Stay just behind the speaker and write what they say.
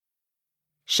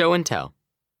Show and tell.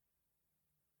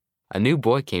 A new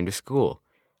boy came to school.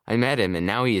 I met him, and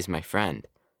now he is my friend.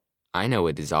 I know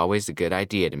it is always a good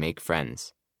idea to make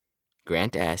friends.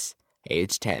 Grant S.,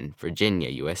 age 10, Virginia,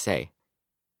 USA.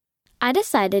 I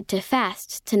decided to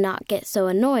fast to not get so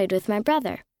annoyed with my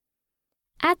brother.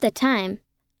 At the time,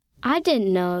 I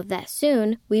didn't know that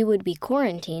soon we would be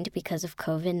quarantined because of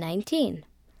COVID-19.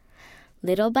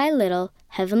 Little by little,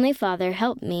 Heavenly Father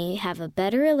helped me have a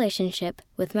better relationship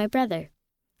with my brother.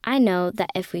 I know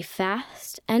that if we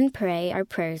fast and pray, our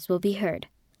prayers will be heard.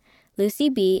 Lucy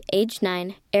B., age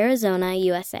 9, Arizona,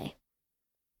 USA.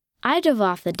 I dove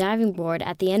off the diving board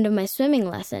at the end of my swimming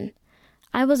lesson.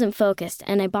 I wasn't focused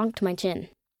and I bonked my chin.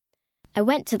 I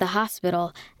went to the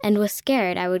hospital and was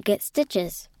scared I would get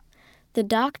stitches. The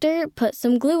doctor put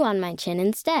some glue on my chin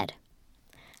instead.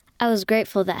 I was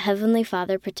grateful that Heavenly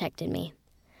Father protected me.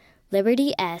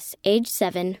 Liberty S., age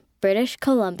 7, British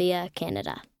Columbia,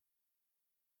 Canada.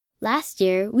 Last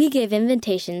year, we gave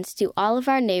invitations to all of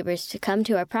our neighbors to come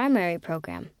to our primary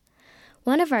program.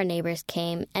 One of our neighbors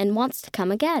came and wants to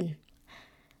come again.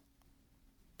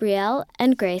 Brielle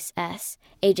and Grace S.,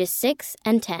 ages 6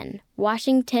 and 10,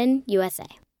 Washington, USA.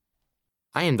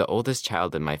 I am the oldest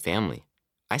child in my family.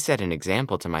 I set an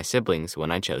example to my siblings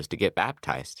when I chose to get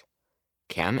baptized.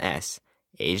 Cam S.,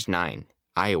 age 9,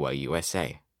 Iowa,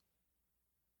 USA.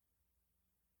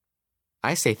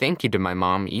 I say thank you to my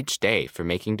mom each day for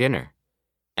making dinner.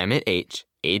 Emmett H.,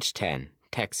 age 10,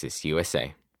 Texas,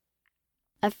 USA.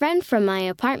 A friend from my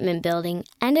apartment building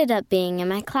ended up being in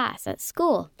my class at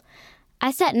school. I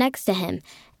sat next to him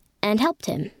and helped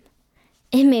him.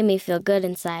 It made me feel good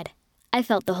inside. I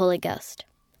felt the Holy Ghost.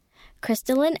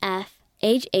 Crystalline F.,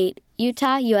 age 8,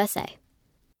 Utah, USA.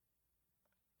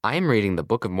 I am reading the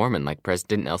Book of Mormon like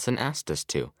President Nelson asked us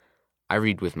to. I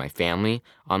read with my family,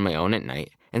 on my own at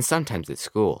night, and sometimes at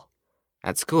school.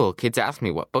 At school, kids ask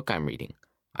me what book I'm reading.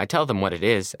 I tell them what it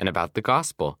is and about the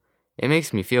gospel. It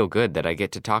makes me feel good that I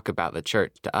get to talk about the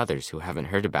church to others who haven't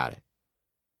heard about it.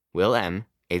 Will M.,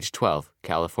 age 12,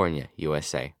 California,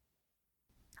 USA.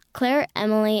 Claire,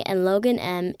 Emily, and Logan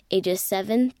M., ages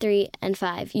 7, 3, and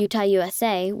 5, Utah,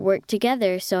 USA, worked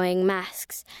together sewing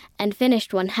masks and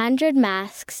finished 100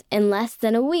 masks in less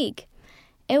than a week.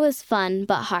 It was fun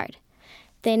but hard.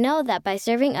 They know that by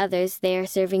serving others, they are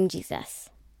serving Jesus.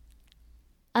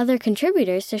 Other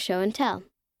contributors to Show and Tell.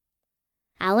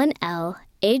 Alan L.,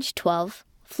 age 12,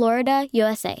 Florida,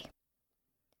 USA.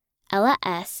 Ella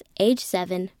S., age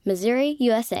 7, Missouri,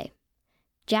 USA.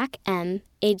 Jack M.,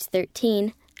 age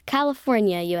 13,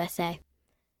 California, USA.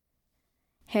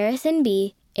 Harrison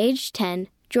B., age 10,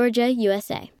 Georgia,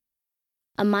 USA.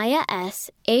 Amaya S.,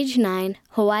 age 9,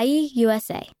 Hawaii,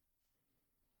 USA.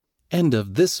 End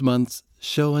of this month's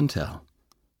Show and Tell.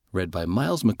 Read by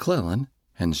Miles McClellan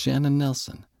and Shannon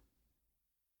Nelson.